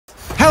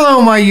Hello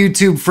my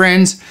YouTube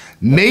friends.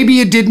 Maybe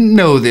you didn't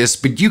know this,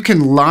 but you can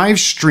live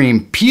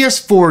stream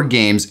PS4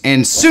 games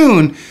and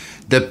soon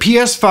the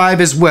PS5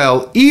 as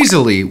well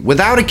easily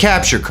without a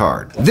capture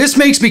card. This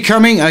makes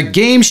becoming a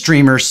game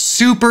streamer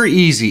super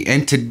easy,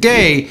 and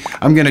today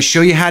I'm gonna show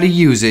you how to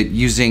use it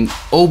using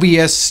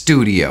OBS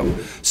Studio.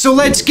 So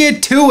let's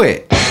get to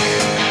it.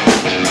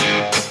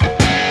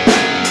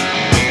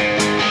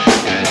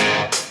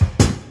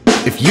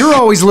 If you're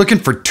always looking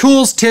for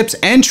tools, tips,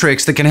 and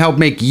tricks that can help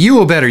make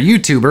you a better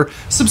YouTuber,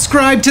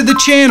 subscribe to the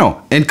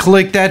channel and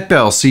click that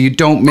bell so you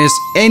don't miss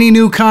any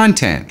new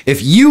content.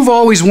 If you've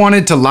always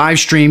wanted to live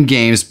stream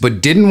games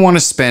but didn't want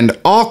to spend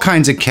all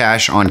kinds of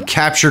cash on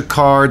capture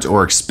cards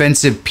or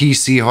expensive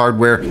PC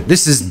hardware,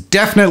 this is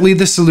definitely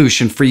the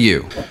solution for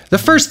you. The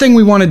first thing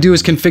we want to do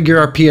is configure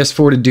our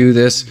PS4 to do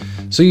this.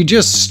 So you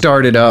just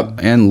start it up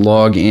and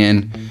log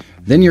in.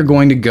 Then you're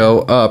going to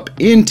go up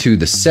into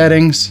the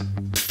settings.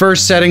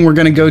 First setting we're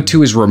going to go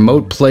to is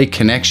remote play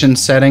connection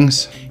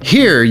settings.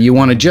 Here you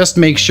want to just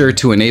make sure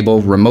to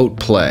enable remote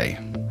play.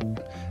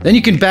 Then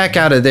you can back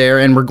out of there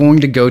and we're going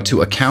to go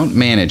to account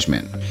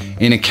management.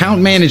 In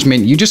account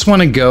management you just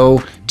want to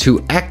go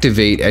to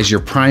activate as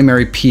your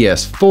primary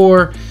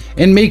PS4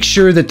 and make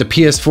sure that the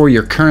PS4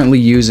 you're currently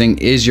using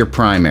is your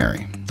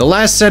primary. The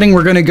last setting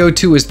we're going to go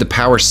to is the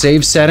power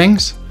save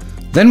settings.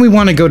 Then we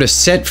want to go to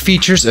set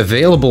features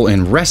available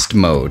in rest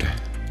mode.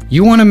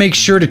 You want to make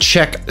sure to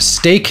check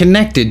stay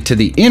connected to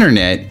the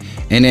internet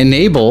and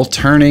enable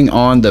turning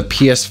on the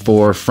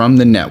PS4 from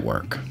the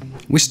network.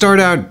 We start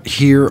out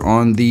here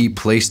on the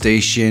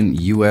PlayStation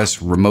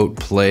US Remote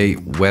Play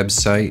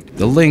website.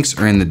 The links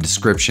are in the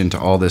description to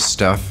all this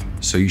stuff,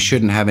 so you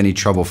shouldn't have any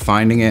trouble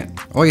finding it.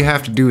 All you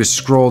have to do is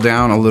scroll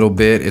down a little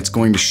bit. It's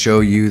going to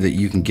show you that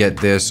you can get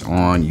this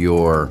on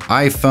your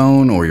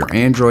iPhone or your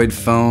Android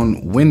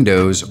phone,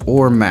 Windows,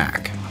 or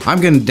Mac.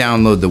 I'm going to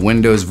download the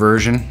Windows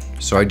version.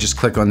 So I just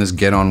click on this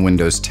Get on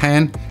Windows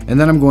 10, and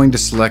then I'm going to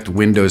select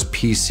Windows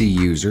PC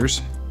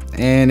users,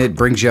 and it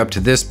brings you up to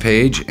this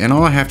page, and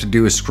all I have to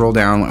do is scroll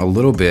down a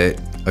little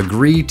bit,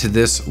 agree to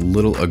this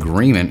little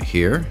agreement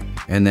here,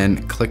 and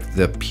then click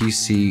the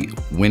PC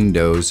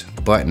Windows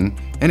button,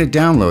 and it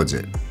downloads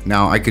it.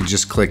 Now I could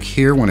just click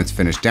here when it's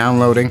finished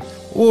downloading,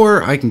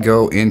 or I can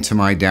go into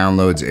my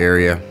downloads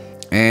area,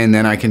 and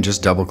then I can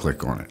just double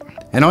click on it.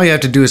 And all you have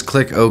to do is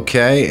click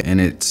OK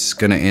and it's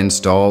gonna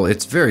install.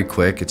 It's very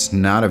quick, it's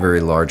not a very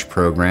large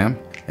program.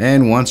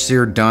 And once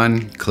you're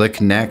done,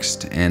 click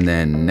next and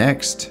then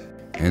next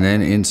and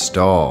then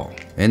install.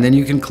 And then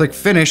you can click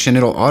finish and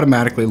it'll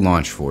automatically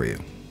launch for you.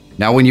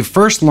 Now when you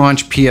first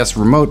launch PS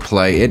Remote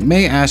Play, it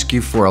may ask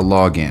you for a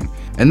login.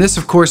 And this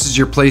of course is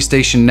your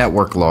PlayStation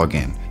Network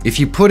login. If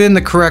you put in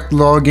the correct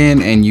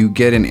login and you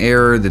get an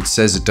error that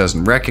says it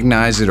doesn't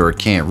recognize it or it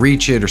can't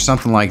reach it or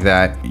something like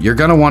that, you're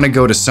gonna wanna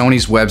go to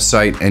Sony's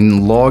website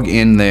and log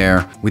in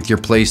there with your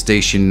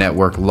PlayStation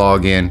Network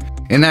login.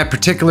 In that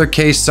particular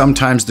case,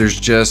 sometimes there's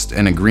just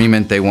an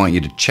agreement they want you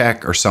to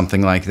check or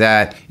something like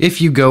that. If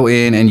you go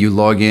in and you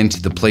log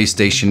into the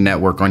PlayStation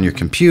Network on your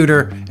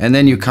computer and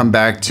then you come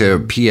back to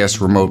PS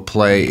Remote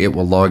Play, it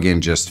will log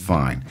in just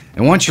fine.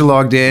 And once you're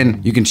logged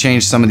in, you can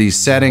change some of these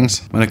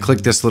settings. I'm gonna click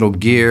this little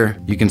gear.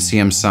 You can see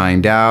I'm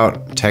signed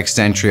out. Text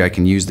entry, I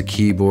can use the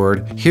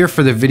keyboard. Here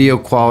for the video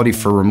quality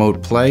for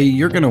remote play,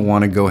 you're gonna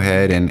wanna go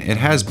ahead and it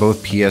has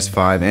both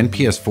PS5 and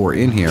PS4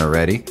 in here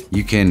already.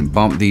 You can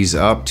bump these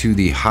up to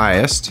the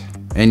highest.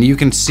 And you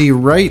can see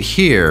right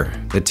here,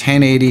 the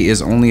 1080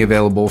 is only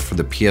available for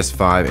the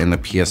PS5 and the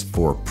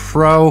PS4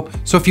 Pro.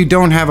 So if you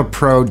don't have a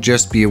Pro,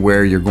 just be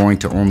aware you're going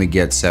to only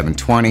get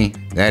 720.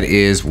 That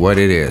is what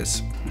it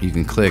is. You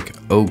can click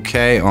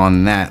OK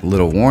on that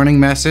little warning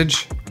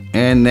message.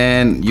 And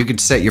then you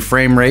could set your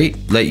frame rate,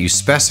 let you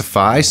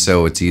specify,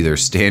 so it's either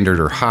standard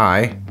or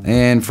high.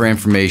 And for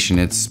information,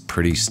 it's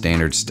pretty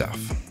standard stuff.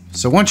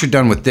 So once you're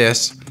done with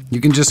this, you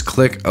can just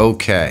click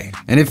OK.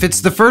 And if it's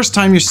the first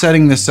time you're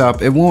setting this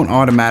up, it won't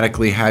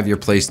automatically have your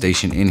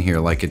PlayStation in here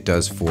like it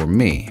does for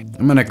me.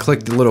 I'm gonna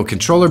click the little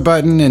controller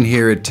button and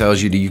here it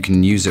tells you that you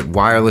can use it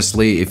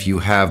wirelessly if you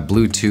have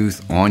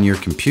Bluetooth on your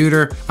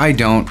computer. I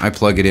don't, I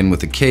plug it in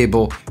with a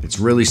cable. It's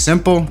really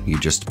simple. You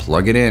just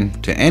plug it in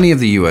to any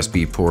of the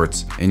USB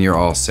ports and you're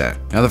all set.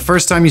 Now the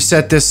first time you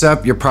set this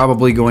up, you're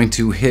probably going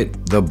to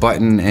hit the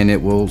button and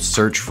it will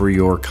search for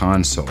your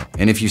console.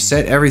 And if you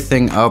set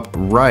everything up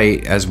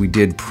right as we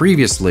did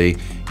previously,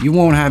 you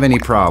won't have any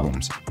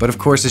problems. But of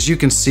course, as you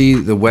can see,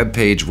 the web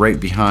page right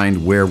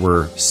behind where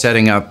we're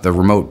setting up the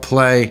remote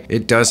play,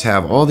 it does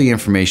have all the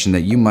information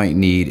that you might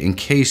need in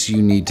case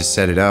you need to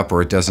set it up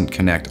or it doesn't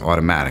connect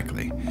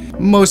automatically.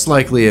 Most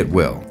likely it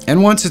will.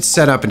 And once it's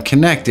set up and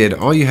connected,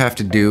 all you have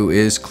to do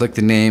is click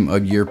the name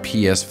of your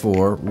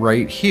PS4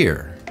 right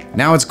here.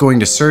 Now it's going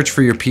to search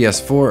for your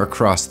PS4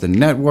 across the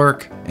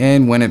network,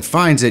 and when it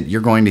finds it, you're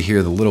going to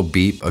hear the little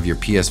beep of your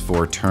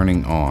PS4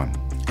 turning on.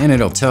 And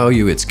it'll tell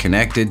you it's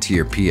connected to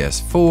your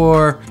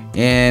PS4,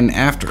 And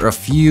after a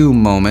few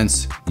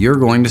moments, you're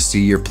going to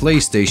see your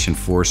PlayStation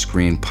 4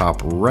 screen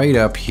pop right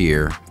up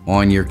here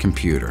on your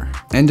computer.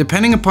 And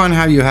depending upon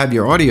how you have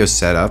your audio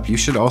set up, you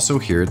should also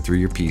hear it through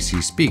your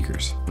PC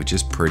speakers, which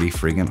is pretty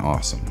friggin'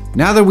 awesome.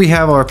 Now that we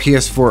have our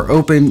PS4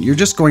 open, you're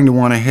just going to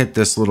want to hit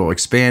this little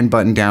expand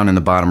button down in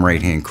the bottom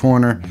right hand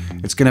corner.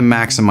 It's going to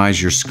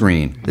maximize your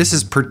screen. This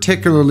is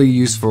particularly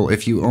useful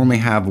if you only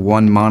have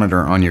one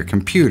monitor on your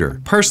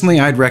computer. Personally,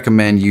 I'd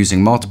recommend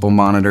using multiple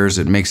monitors.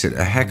 It makes it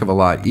a heck of a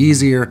lot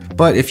easier,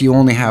 but if you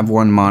only have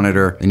one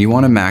monitor and you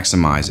want to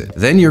maximize it,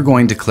 then you're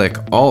going to click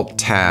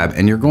Alt-Tab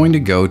and you're going to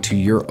go to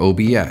your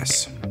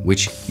OBS,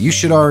 which you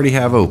should already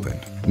have open.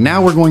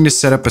 Now we're going to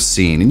set up a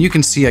scene, and you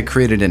can see I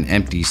created an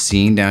empty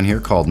scene down here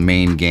called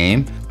main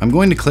game. I'm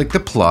going to click the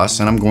plus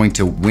and I'm going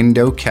to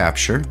window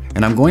capture,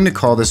 and I'm going to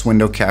call this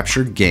window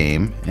capture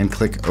game and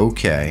click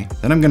OK.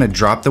 Then I'm going to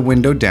drop the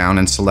window down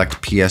and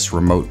select PS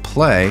Remote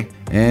Play.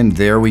 And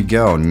there we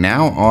go.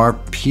 Now our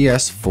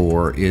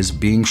PS4 is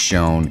being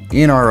shown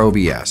in our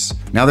OBS.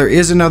 Now there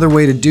is another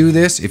way to do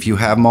this. If you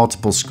have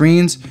multiple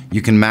screens,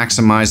 you can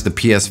maximize the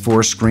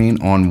PS4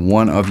 screen on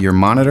one of your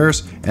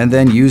monitors and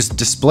then use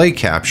display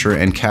capture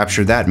and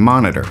capture that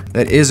monitor.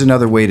 That is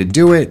another way to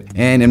do it.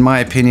 And in my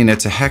opinion,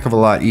 it's a heck of a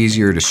lot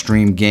easier to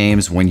stream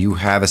games when you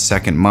have a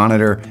second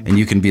monitor and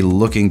you can be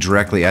looking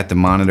directly at the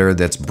monitor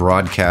that's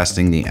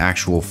broadcasting the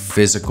actual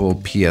physical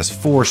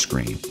PS4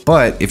 screen.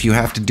 But if you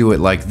have to do it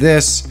like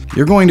this,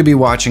 you're going to be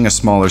watching a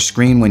smaller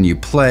screen when you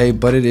play,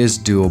 but it is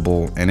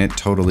doable and it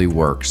totally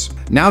works.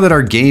 Now that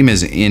our game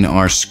is in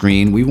our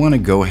screen, we want to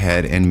go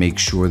ahead and make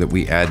sure that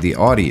we add the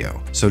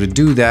audio. So to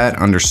do that,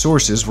 under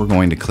sources, we're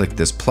going to click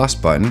this plus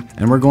button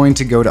and we're going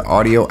to go to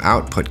audio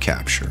output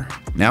capture.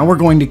 Now we're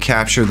going to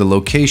capture the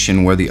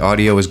location where the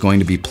audio is going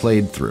to be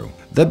played through.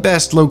 The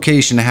best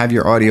location to have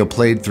your audio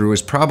played through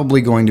is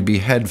probably going to be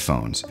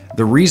headphones.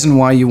 The reason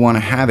why you want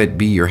to have it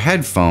be your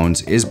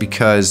headphones is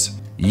because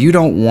you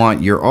don't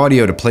want your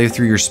audio to play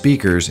through your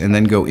speakers and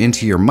then go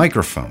into your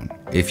microphone.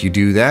 If you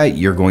do that,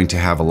 you're going to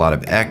have a lot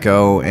of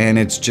echo and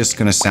it's just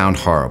going to sound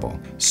horrible.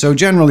 So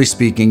generally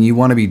speaking, you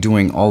want to be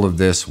doing all of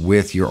this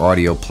with your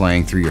audio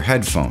playing through your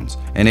headphones.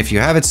 And if you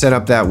have it set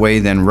up that way,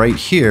 then right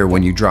here,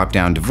 when you drop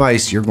down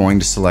device, you're going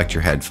to select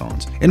your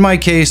headphones. In my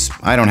case,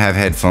 I don't have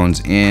headphones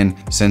in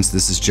since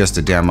this is just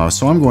a demo,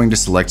 so I'm going to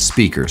select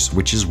speakers,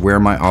 which is where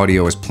my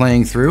audio is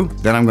playing through.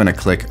 Then I'm going to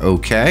click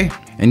OK.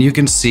 And you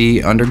can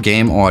see under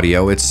game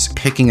audio, it's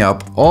picking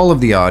up all of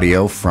the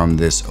audio from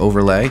this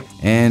overlay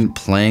and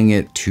playing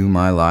it to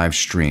my live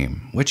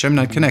stream, which I'm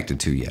not connected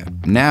to yet.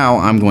 Now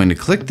I'm going to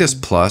click this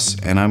plus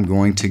and I'm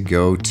going to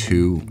go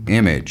to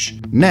image.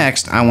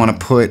 Next, I want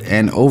to put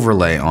an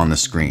overlay on the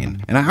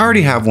screen. And I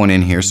already have one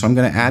in here, so I'm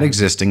going to add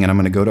existing and I'm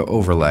going to go to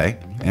overlay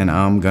and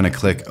I'm going to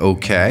click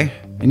OK.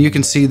 And you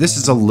can see this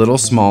is a little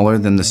smaller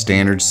than the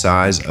standard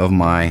size of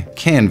my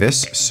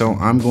canvas, so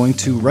I'm going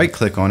to right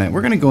click on it.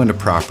 We're going to go into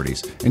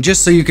properties. And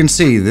just so you can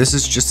see, this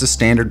is just a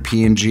standard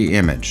PNG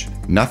image.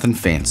 Nothing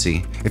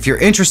fancy. If you're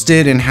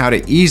interested in how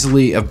to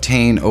easily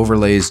obtain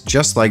overlays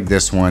just like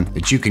this one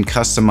that you can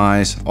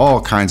customize all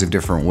kinds of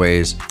different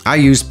ways, I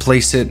use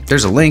Placeit.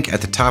 There's a link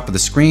at the top of the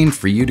screen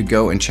for you to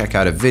go and check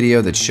out a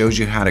video that shows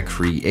you how to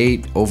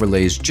create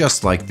overlays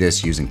just like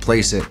this using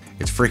Placeit.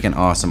 It's freaking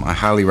awesome. I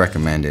highly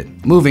recommend it.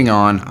 Moving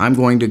on, I'm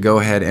going to go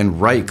ahead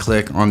and right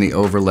click on the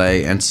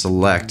overlay and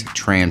select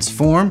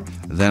transform.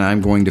 Then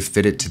I'm going to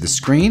fit it to the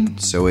screen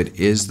so it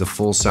is the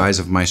full size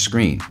of my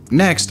screen.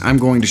 Next, I'm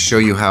going to show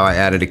you how I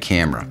added a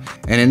camera.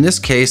 And in this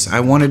case,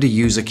 I wanted to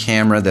use a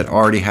camera that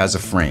already has a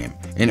frame.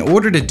 In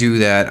order to do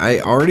that,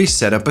 I already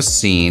set up a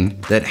scene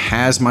that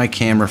has my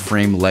camera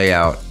frame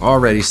layout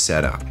already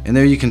set up. And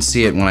there you can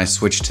see it when I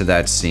switch to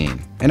that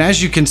scene. And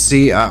as you can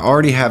see, I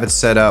already have it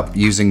set up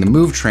using the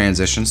move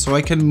transition, so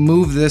I can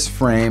move this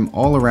frame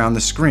all around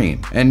the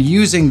screen. And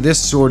using this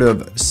sort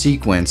of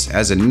sequence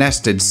as a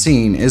nested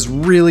scene is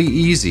really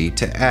easy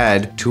to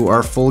add to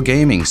our full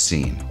gaming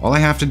scene. All I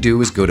have to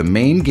do is go to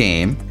main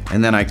game,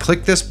 and then I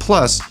click this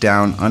plus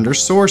down under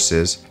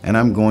sources, and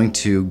I'm going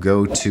to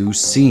go to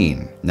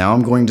scene. Now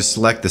I'm going to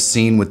select the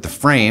scene with the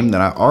frame that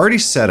I already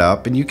set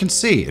up, and you can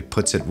see it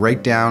puts it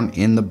right down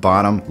in the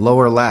bottom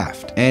lower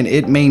left. And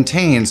it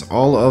maintains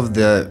all of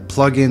the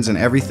plugins and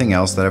everything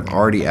else that I've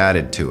already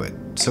added to it.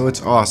 So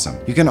it's awesome.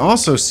 You can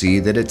also see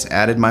that it's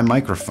added my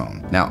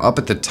microphone. Now up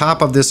at the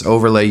top of this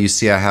overlay, you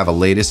see I have a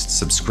latest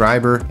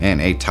subscriber and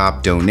a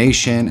top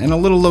donation and a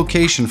little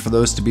location for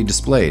those to be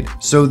displayed.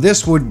 So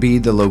this would be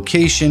the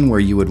location where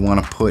you would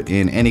want to put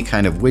in any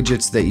kind of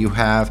widgets that you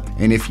have.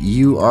 And if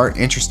you are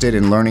interested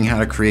in learning how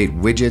to create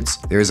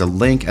widgets, there's a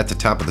link at the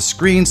top of the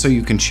screen so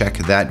you can check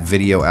that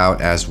video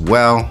out as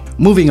well.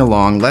 Moving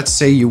along, let's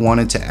say you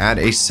wanted to add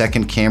a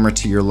second camera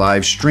to your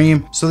live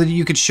stream so that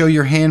you could show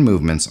your hand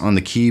movements on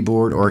the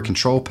keyboard or a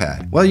control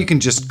pad. Well, you can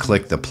just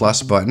click the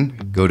plus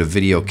button, go to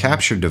video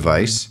capture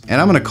device, and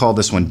I'm going to call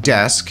this one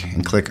desk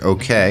and click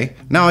OK.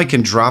 Now I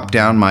can drop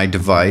down my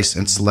device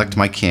and select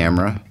my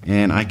camera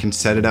and I can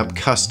set it up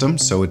custom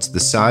so it's the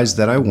size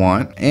that I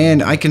want.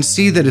 And I can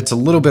see that it's a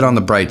little bit on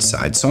the bright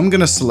side. So I'm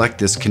gonna select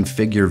this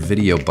configure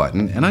video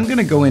button, and I'm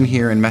gonna go in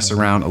here and mess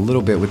around a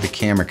little bit with the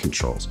camera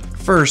controls.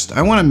 First,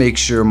 I wanna make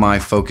sure my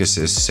focus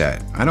is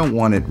set. I don't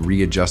want it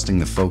readjusting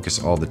the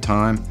focus all the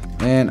time.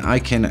 And I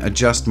can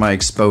adjust my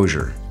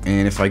exposure.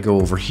 And if I go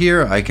over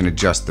here, I can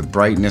adjust the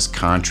brightness,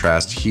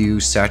 contrast, hue,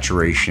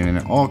 saturation,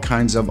 and all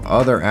kinds of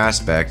other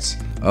aspects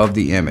of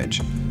the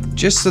image,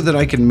 just so that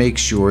I can make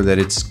sure that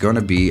it's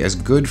gonna be as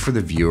good for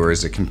the viewer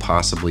as it can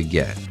possibly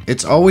get.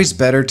 It's always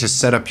better to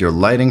set up your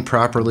lighting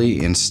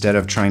properly instead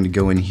of trying to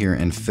go in here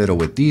and fiddle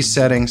with these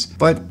settings,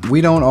 but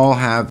we don't all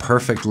have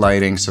perfect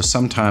lighting, so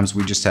sometimes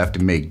we just have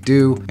to make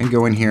do and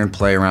go in here and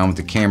play around with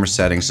the camera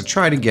settings to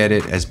try to get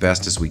it as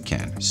best as we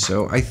can.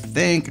 So I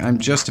think I'm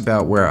just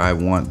about where I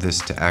want this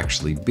to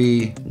actually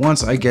be.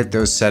 Once I get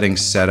those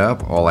settings set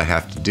up, all I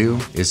have to do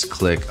is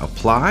click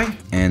apply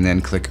and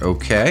then click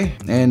OK.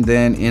 And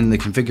then in the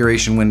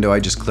configuration window, I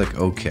just click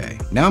OK.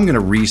 Now I'm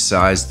gonna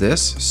resize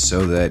this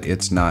so that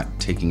it's not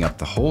taking up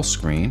the whole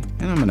screen.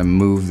 And I'm gonna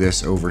move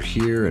this over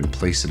here and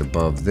place it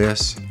above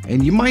this.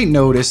 And you might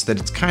notice that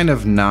it's kind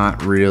of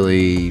not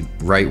really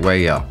right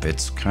way up.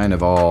 It's kind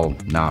of all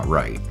not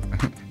right.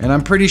 And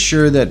I'm pretty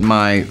sure that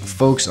my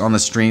folks on the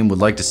stream would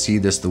like to see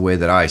this the way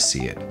that I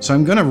see it. So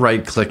I'm gonna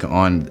right click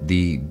on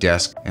the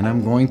desk and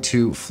I'm going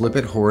to flip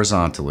it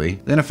horizontally.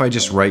 Then if I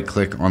just right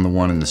click on the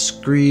one in the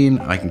screen,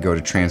 I can go to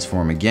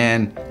transform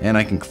again and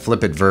I can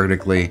flip it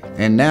vertically.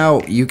 And now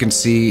you can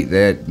see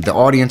that the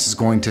audience is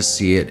going to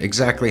see it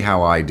exactly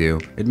how I do.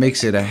 It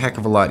makes it a heck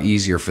of a lot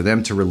easier for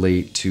them to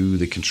relate to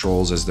the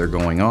controls as they're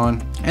going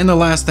on. And the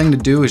last thing to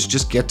do is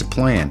just get to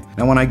playing.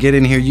 Now when I get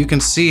in here, you can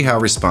see how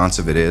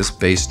responsive it is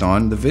based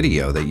on the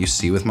video that you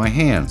see with my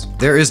hands.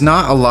 There is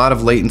not a lot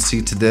of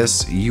latency to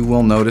this. You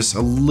will notice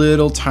a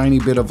little tiny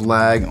bit of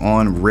lag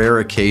on rare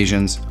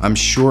occasions. I'm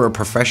sure a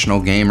professional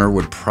gamer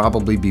would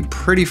probably be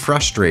pretty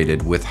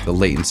frustrated with the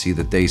latency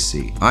that they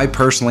see. I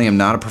personally am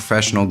not a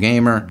professional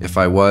gamer. If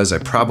I was, I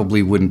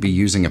probably wouldn't be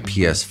using a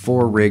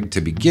PS4 rig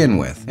to begin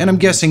with. And I'm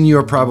guessing you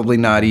are probably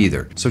not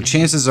either. So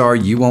chances are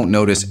you won't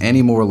notice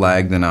any more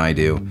lag than I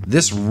do.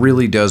 This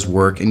really does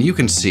work, and you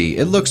can see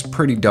it looks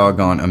pretty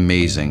doggone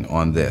amazing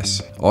on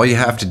this. All you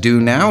have to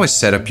do now is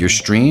set up your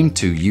stream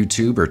to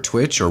YouTube or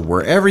Twitch or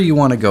wherever you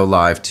want to go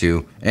live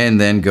to, and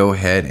then go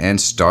ahead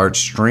and start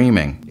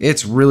streaming.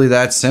 It's really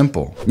that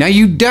simple. Now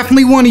you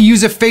definitely want to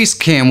use a face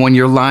cam when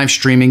you're live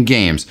streaming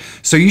games,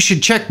 so you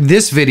should check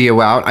this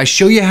video out. I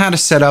show you how to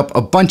set up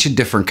a bunch of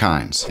different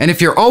kinds. And if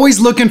you're always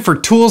looking for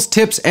tools,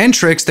 tips, and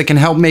tricks that can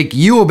help make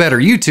you a better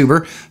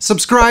YouTuber,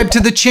 subscribe to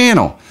the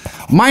channel.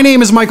 My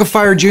name is Michael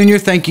Fire Jr.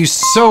 Thank you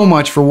so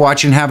much for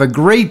watching. Have a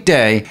great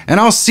day, and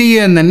I'll see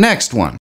you in the next one.